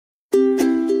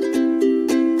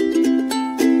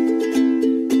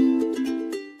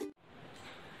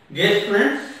Dear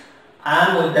students, I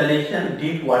am with the lesson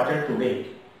Deep Water today.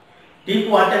 Deep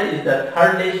Water is the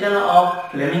third lesson of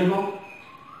Flamingo.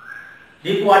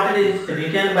 Deep Water is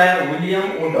written by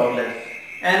William O. Douglas,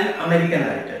 an American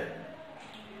writer.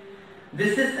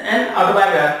 This is an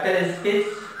autobiographical sketch.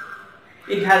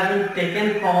 It has been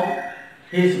taken from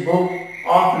his book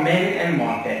Of Men and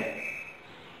Mountain.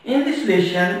 In this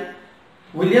lesson,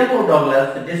 William O.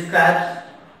 Douglas describes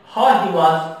how he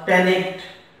was panicked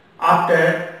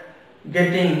after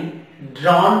getting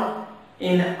drowned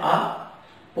in a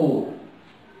pool.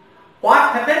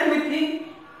 What happened with him?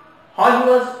 How he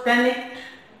was panicked?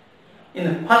 In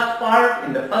the first part,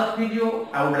 in the first video,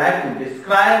 I would like to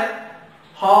describe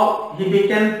how he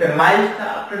became paralyzed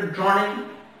after drowning,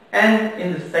 and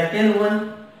in the second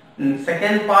one, in the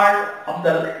second part of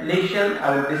the lesson,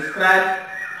 I will describe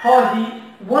how he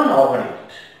won over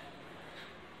it.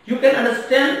 You can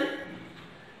understand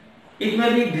it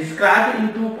may be described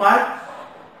in two parts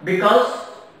because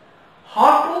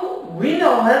how to win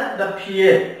over the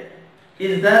fear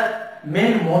is the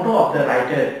main motto of the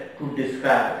writer to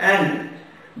describe, and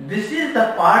this is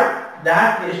the part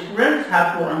that the students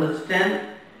have to understand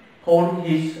for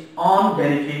his own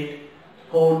benefit,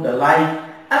 for the life.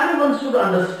 Everyone should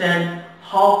understand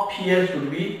how fear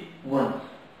should be won.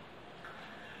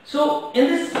 So in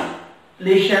this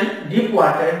lesson, Deep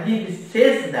Water, he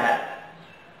says that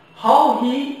how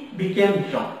he became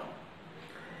drowned.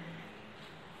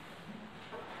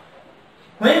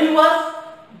 When he was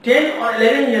 10 or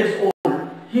 11 years old,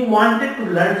 he wanted to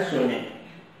learn swimming.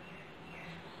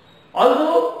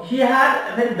 Although he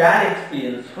had a very bad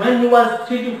experience, when he was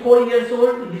 3 to 4 years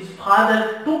old, his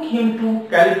father took him to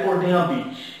California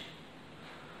beach,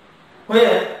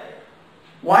 where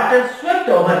water swept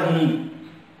over him.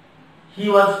 He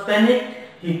was panicked,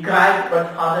 he cried,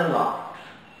 but father laughed.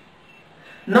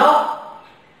 Now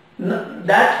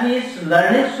that he is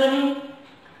learning swimming,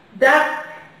 that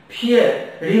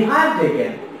fear revived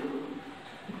again.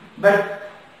 But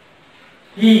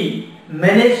he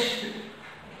managed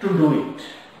to do it.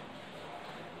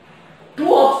 Two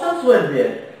options were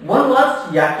there. One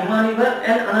was Yakima River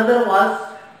and another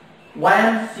was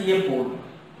YMCA pool.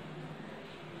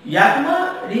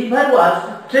 Yakima River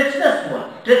was treacherous one.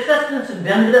 Treacherous means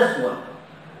dangerous one.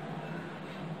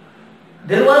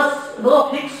 There was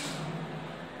no fixed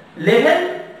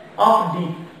level of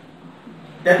deep.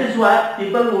 That is why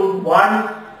people would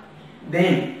warn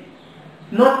them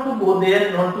not to go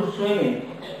there, not to swim in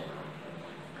it.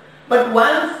 But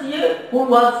YMCA pool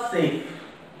was safe.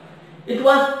 It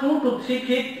was 2 to 3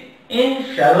 feet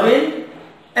in shallow end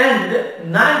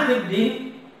and 9 feet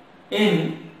deep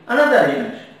in another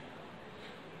end.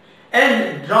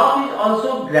 And drop is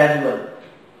also gradual.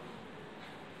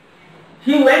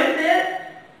 He went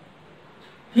there,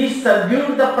 he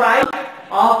subdued the pride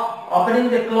of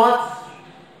opening the clothes.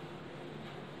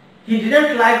 He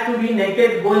didn't like to be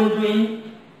naked going to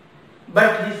in,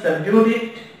 but he subdued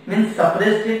it, means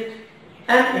suppressed it,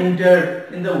 and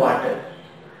entered in the water.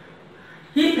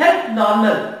 He felt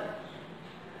normal,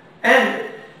 and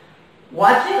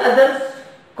watching others,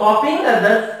 copying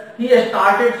others, he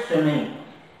started swimming.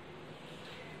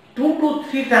 2 to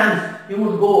 3 times he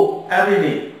would go every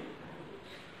day.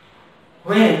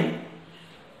 When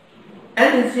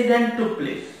an incident took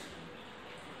place.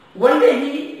 One day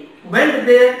he went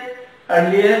there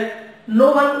earlier,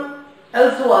 no one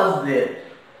else was there.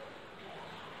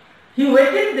 He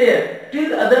waited there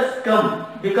till others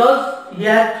come because he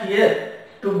had fear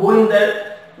to go in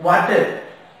the water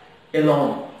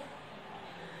alone.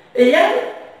 A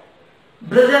young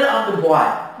brother of the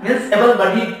boy, means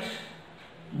able-bodied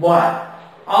boy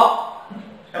of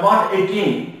about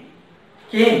 18,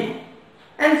 came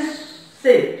and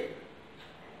said,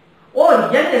 "Oh,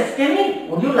 young Eskimi,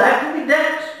 would you like to be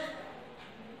that?"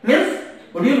 Means,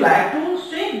 would you like to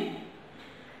swim?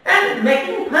 And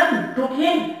making fun, took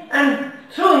him and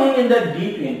threw him in the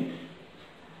deep end.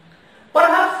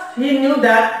 Perhaps he knew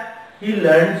that he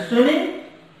learned swimming,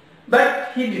 but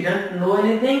he didn't know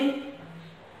anything.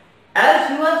 As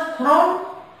he was thrown,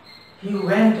 he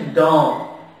went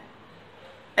down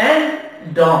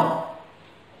and down,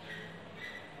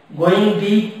 going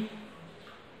deep.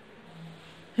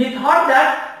 He thought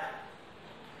that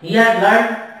he had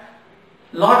learned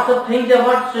lots of things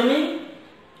about swimming.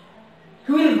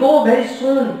 He will go very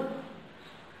soon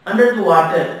under the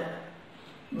water,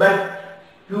 but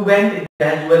he went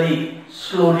gradually,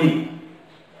 slowly.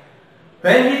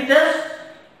 When he touched,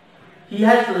 he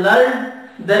has learned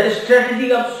the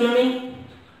strategy of swimming.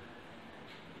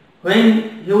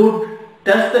 When he would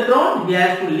touch the ground, he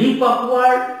has to leap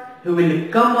upward. He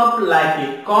will come up like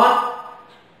a cork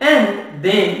and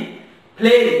then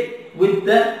play with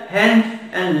the hands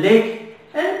and legs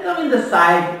and come in the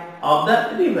side of the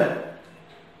river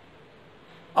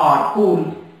or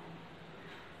pool.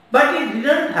 But it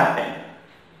didn't happen.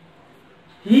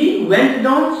 He went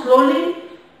down slowly.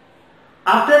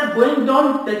 After going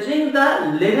down, touching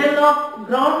the level of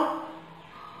ground,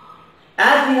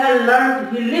 as he had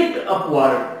learned, he leaped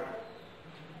upward.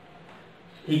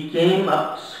 He came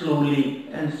up slowly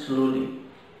and slowly.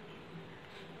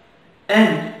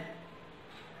 And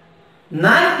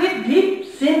 9 feet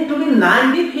deep seemed to be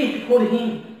 90 feet for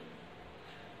him.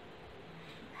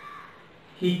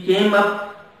 He came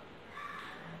up,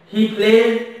 he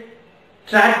played,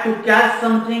 tried to catch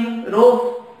something,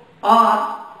 rope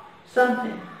or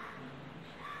something.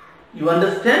 You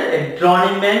understand? A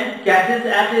drowning man catches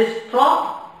at a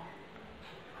straw.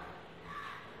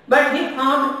 But he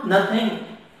found nothing.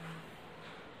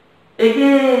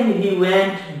 Again he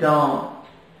went down.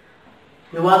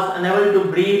 He was unable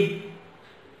to breathe.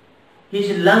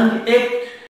 His lung ached.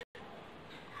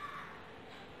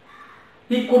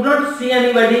 He could not see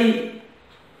anybody.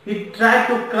 He tried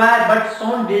to cry, but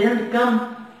sound didn't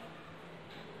come.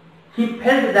 He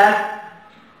felt that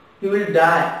he will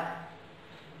die.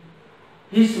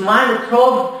 His mind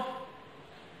throbbed,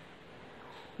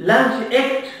 lungs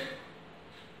ached,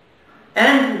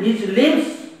 and his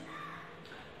limbs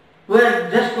were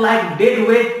just like dead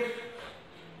weight.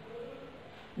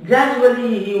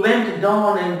 Gradually he went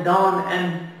down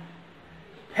and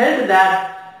felt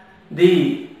that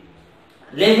the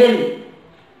level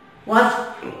was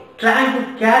trying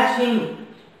to catch him,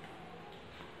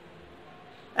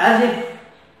 as if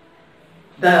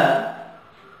the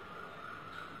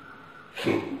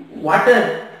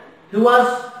water, he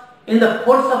was in the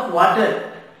force of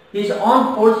water, his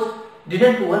own force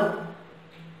didn't work.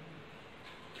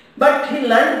 But he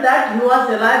learned that he was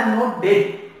alive, not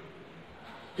dead.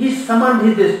 He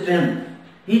summoned his strength,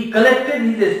 he collected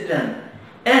his strength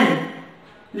and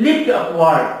leaped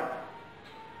upward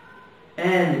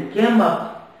and came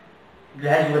up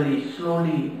gradually,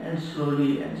 slowly and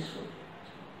slowly and slowly.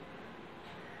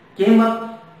 Came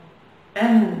up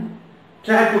and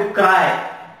tried to cry.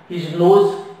 His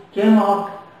nose came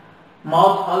out,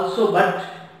 mouth also, but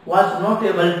was not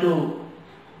able to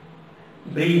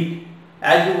breathe.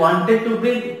 As he wanted to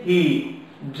breathe, he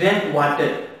drank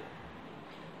water.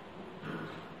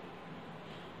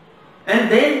 And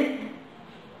then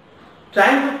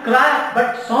trying to cry,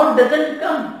 but sound doesn't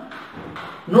come.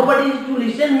 Nobody is to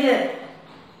listen here.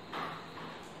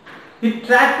 He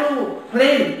tried to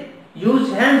flail,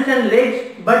 use hands and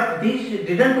legs, but these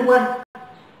didn't work.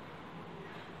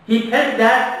 He felt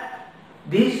that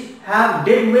these have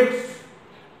dead weights,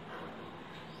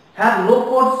 have low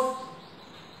force.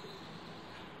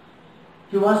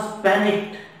 He was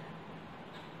panicked.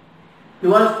 He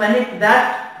was panicked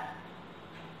that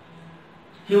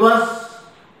he was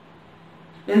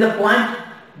in the point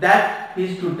that he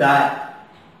is to die.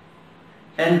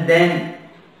 And then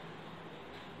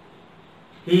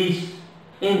he is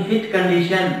in fit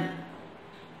condition.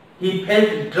 He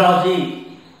felt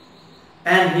drowsy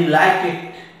and he liked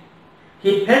it.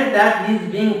 He felt that he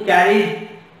is being carried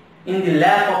in the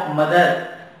lap of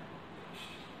mother.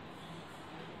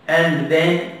 And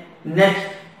then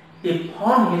next he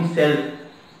found himself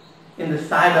in the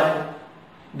side of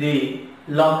the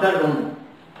locker room.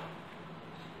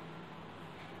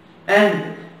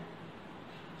 And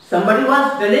somebody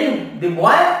was telling the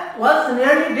boy was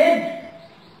nearly dead.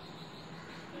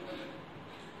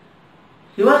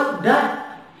 He was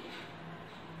dead.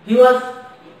 He was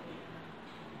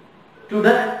to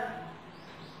die.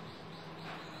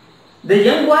 The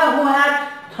young boy who had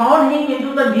thrown him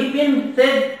into the deep end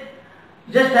said,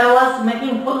 just I was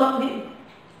making fun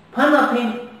of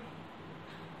him.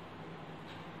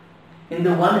 In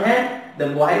the one hand, the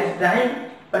boy is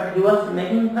dying, but he was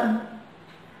making fun.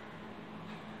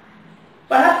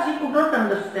 Perhaps he could not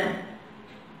understand.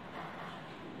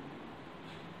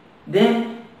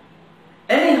 Then,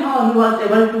 anyhow, he was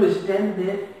able to stand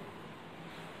there.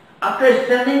 After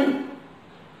standing,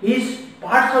 his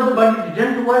parts of the body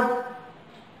didn't work.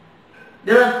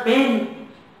 There was pain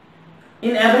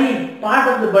in every part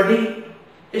of the body.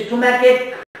 Stomach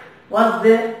ache was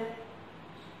there.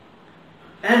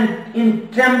 And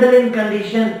in trembling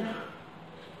condition,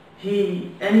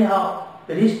 he anyhow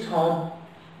reached home.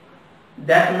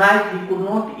 That night he could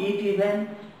not eat even.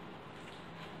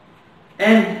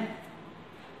 And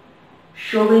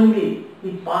showingly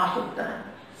he passed the time.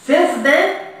 Since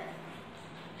then,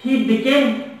 he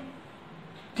became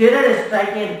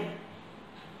terror-stricken.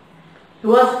 He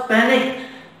was panicked.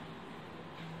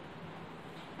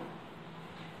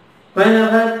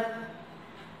 Whenever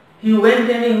he went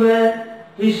anywhere,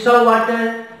 he saw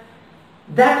water,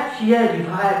 that fear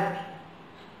revived.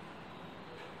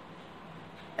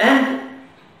 And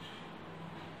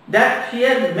that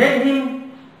fear made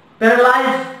him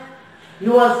paralyzed. He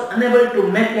was unable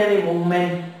to make any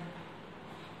movement.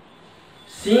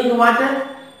 Seeing water,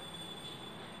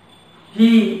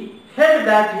 he felt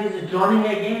that he is drowning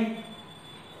again.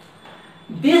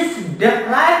 This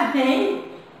deprived him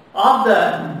of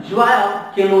the joy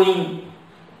of canoeing.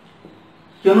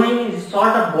 Canoeing is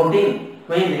sort of boating.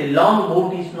 When a long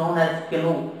boat is known as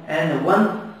canoe, and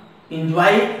one enjoy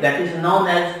it, that is known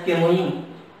as canoeing.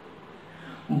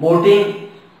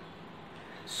 Boating,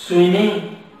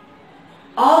 swimming,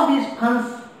 all these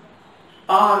funs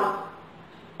are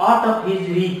out of his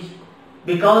reach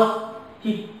because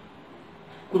he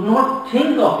could not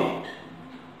think of it.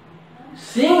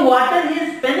 Seeing water, he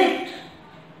is panicked.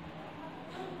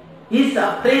 He is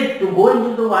afraid to go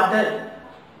into the water.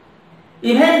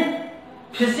 Even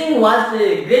fishing was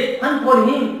a great fun for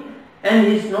him, and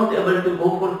he is not able to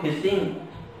go for fishing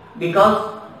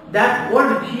because that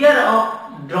old fear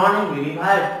of drowning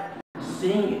revived,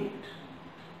 seeing it.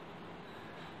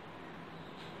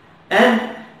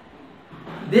 And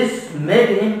this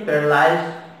made him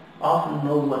paralyzed of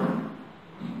no one.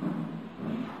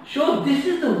 So this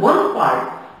is the one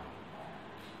part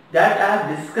that I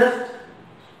have discussed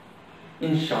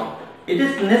in short. It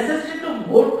is necessary to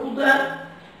go to the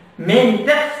main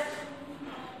text.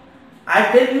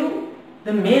 I tell you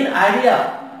the main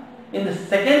idea. In the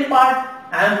second part,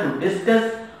 I am to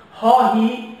discuss how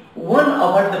he won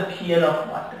over the fear of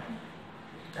water.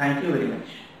 Thank you very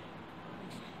much.